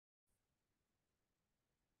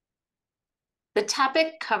The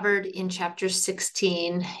topic covered in chapter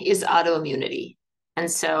 16 is autoimmunity. And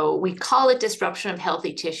so we call it disruption of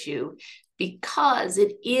healthy tissue because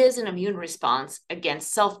it is an immune response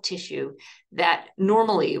against self tissue that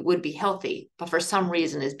normally would be healthy, but for some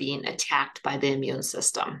reason is being attacked by the immune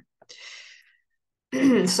system.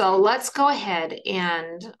 So let's go ahead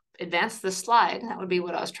and advance the slide. That would be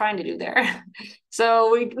what I was trying to do there.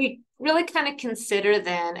 So we really kind of consider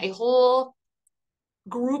then a whole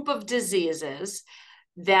group of diseases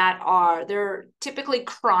they're typically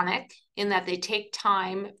chronic in that they take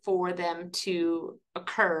time for them to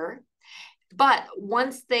occur. But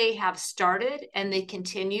once they have started and they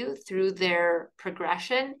continue through their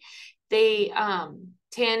progression, they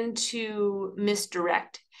tend to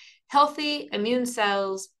misdirect healthy immune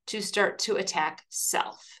cells to start to attack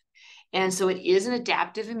self. And so it is an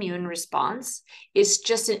adaptive immune response. It's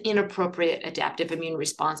just an inappropriate adaptive immune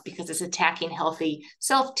response because it's attacking healthy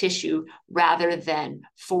self tissue rather than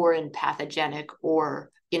foreign pathogenic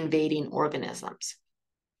or invading organisms.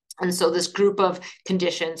 And so this group of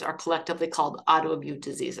conditions are collectively called autoimmune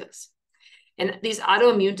diseases. And these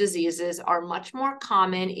autoimmune diseases are much more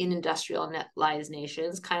common in industrialized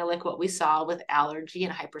nations, kind of like what we saw with allergy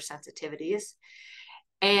and hypersensitivities.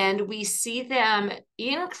 And we see them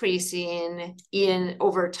increasing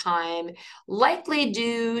over time, likely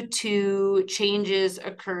due to changes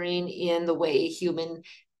occurring in the way humans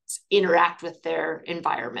interact with their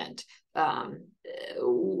environment,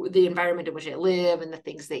 the environment in which they live, and the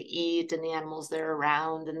things they eat, and the animals they're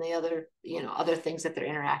around, and the other things that they're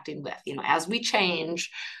interacting with. As we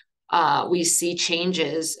change, we see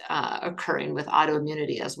changes occurring with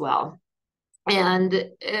autoimmunity as well. And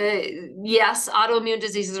yes, autoimmune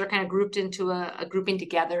diseases are kind of grouped into a grouping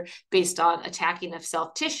together based on attacking of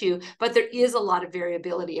self tissue, but there is a lot of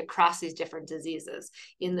variability across these different diseases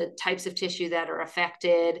in the types of tissue that are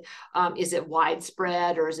affected. Is it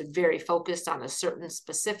widespread, or is it very focused on a certain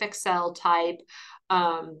specific cell type?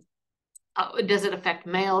 Does it affect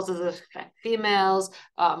males? Does it affect females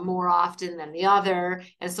more often than the other?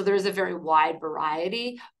 And so there's a very wide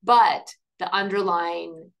variety, but the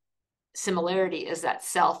underlying similarity is that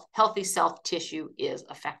healthy self tissue is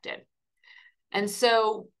affected. And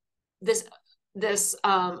so this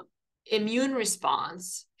immune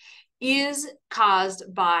response is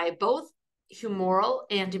caused by both humoral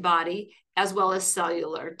antibody as well as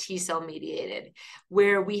cellular T cell mediated,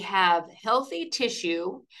 where we have healthy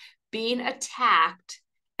tissue being attacked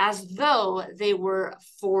as though they were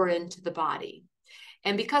foreign to the body.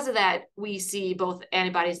 And because of that, we see both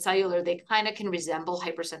antibody and cellular, they kind of can resemble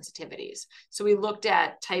hypersensitivities. So we looked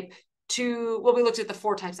at type 2, we looked at the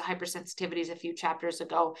 4 types of hypersensitivities a few chapters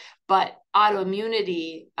ago, but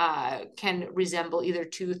autoimmunity can resemble either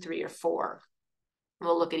 2, 3, or 4.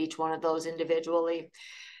 We'll look at each one of those individually.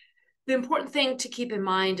 The important thing to keep in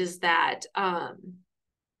mind is that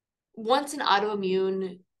once an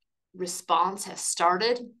autoimmune response has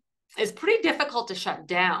started, it's pretty difficult to shut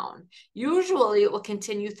down. Usually it will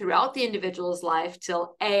continue throughout the individual's life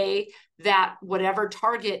till that whatever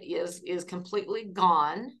target is completely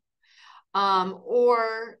gone,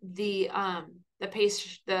 or the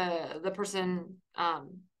person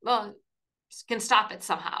can stop it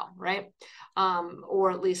somehow, right?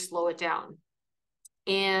 Or at least slow it down.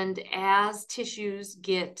 And as tissues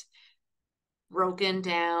get broken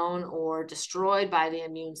down or destroyed by the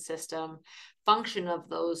immune system, function of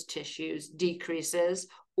those tissues decreases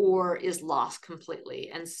or is lost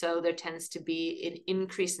completely. And so there tends to be an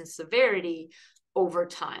increase in severity over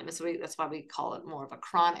time. So that's why we call it more of a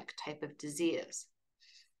chronic type of disease.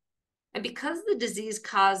 And because the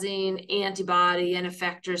disease-causing antibody and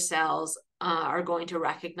effector cells are going to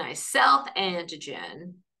recognize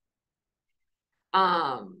self-antigen,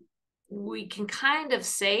 we can kind of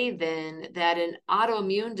say then that an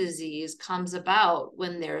autoimmune disease comes about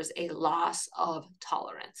when there's a loss of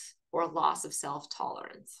tolerance or a loss of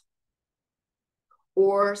self-tolerance,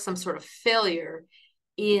 or some sort of failure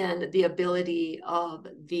in the ability of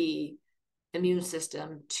the immune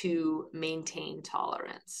system to maintain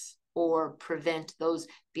tolerance or prevent those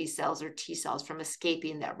B cells or T cells from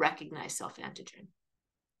escaping that recognize self-antigen.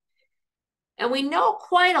 And we know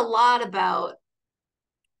quite a lot about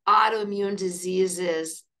autoimmune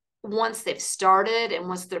diseases once they've started and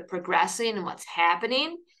once they're progressing and what's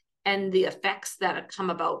happening and the effects that have come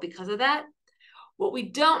about because of that. What we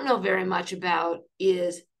don't know very much about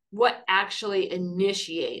is what actually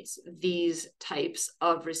initiates these types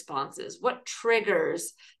of responses. What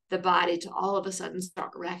triggers the body to all of a sudden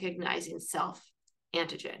start recognizing self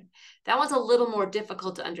antigen. That one's a little more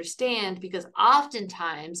difficult to understand because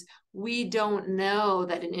oftentimes we don't know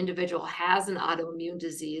that an individual has an autoimmune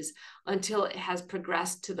disease until it has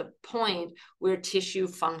progressed to the point where tissue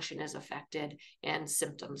function is affected and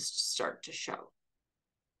symptoms start to show.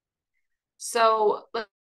 So,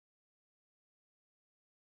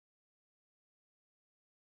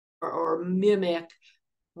 or mimic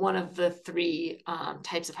one of the three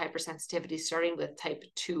types of hypersensitivity, starting with type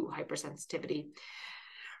 2 hypersensitivity.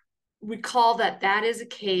 Recall that that is a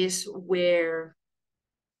case where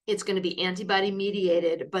it's going to be antibody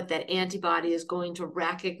mediated, but that antibody is going to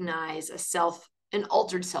recognize an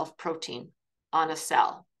altered self protein on a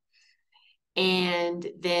cell. And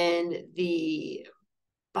then the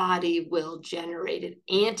body will generate an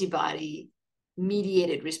antibody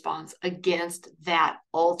mediated response against that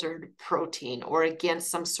altered protein or against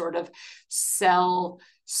some sort of cell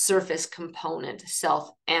surface component,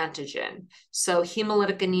 self-antigen. So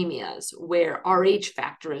hemolytic anemias, where Rh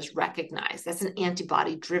factor is recognized, that's an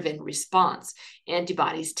antibody-driven response.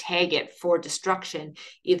 Antibodies tag it for destruction,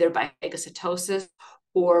 either by phagocytosis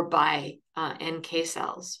or by NK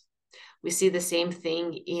cells. We see the same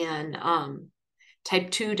thing in type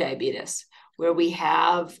 2 diabetes, where we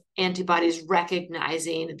have antibodies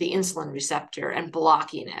recognizing the insulin receptor and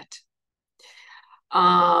blocking it.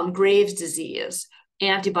 Graves' disease,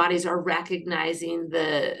 antibodies are recognizing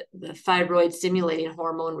the thyroid stimulating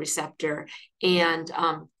hormone receptor and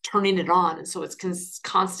turning it on. And so it's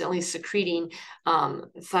constantly secreting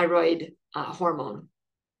thyroid hormone.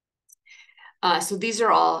 So these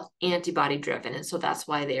are all antibody driven. And so that's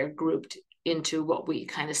why they are grouped into what we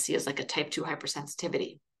kind of see as like a type 2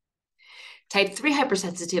 hypersensitivity. Type 3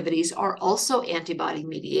 hypersensitivities are also antibody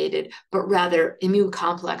mediated, but rather immune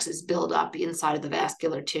complexes build up inside of the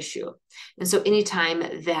vascular tissue. And so anytime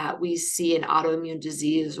that we see an autoimmune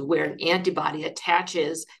disease where an antibody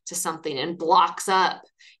attaches to something and blocks up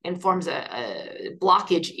and forms a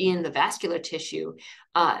blockage in the vascular tissue,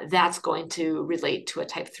 that's going to relate to a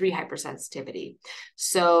type 3 hypersensitivity.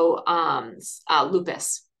 So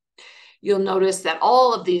lupus. You'll notice that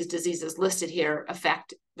all of these diseases listed here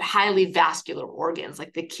affect highly vascular organs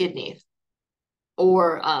like the kidney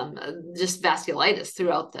or just vasculitis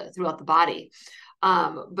throughout the body.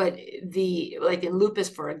 But like in lupus,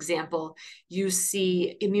 for example, you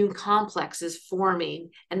see immune complexes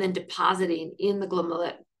forming and then depositing in the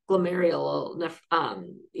nephrons,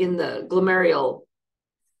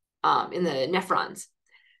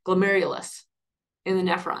 glomerulus in the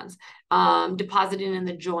nephrons, depositing in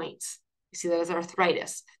the joints. You see that as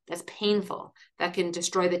arthritis. That's painful. That can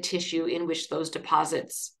destroy the tissue in which those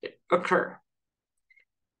deposits occur.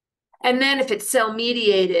 And then if it's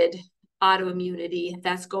cell-mediated autoimmunity,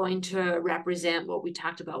 that's going to represent what we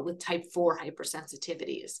talked about with type 4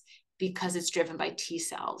 hypersensitivities because it's driven by T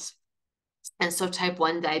cells. And so type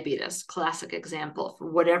 1 diabetes, classic example. For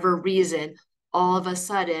whatever reason, all of a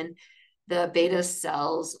sudden, the beta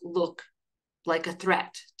cells look like a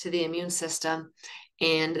threat to the immune system.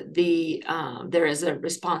 And there is a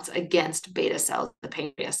response against beta cells in the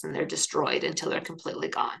pancreas, and they're destroyed until they're completely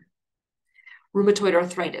gone. Rheumatoid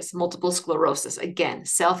arthritis, multiple sclerosis, again,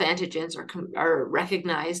 self-antigens are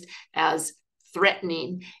recognized as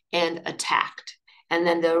threatening and attacked. And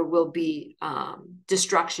then there will be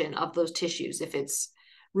destruction of those tissues. If it's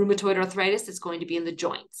rheumatoid arthritis, it's going to be in the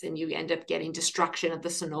joints, and you end up getting destruction of the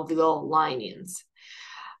synovial linings.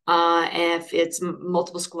 If it's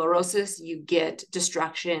multiple sclerosis, you get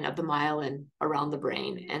destruction of the myelin around the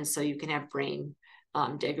brain. And so you can have brain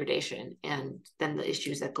degradation and then the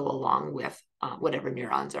issues that go along with whatever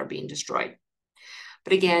neurons are being destroyed.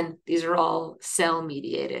 But again, these are all cell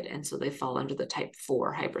mediated. And so they fall under the type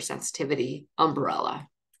 4 hypersensitivity umbrella.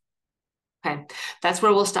 Okay, that's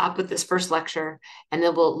where we'll stop with this first lecture. And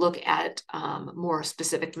then we'll look at more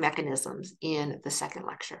specific mechanisms in the second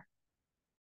lecture.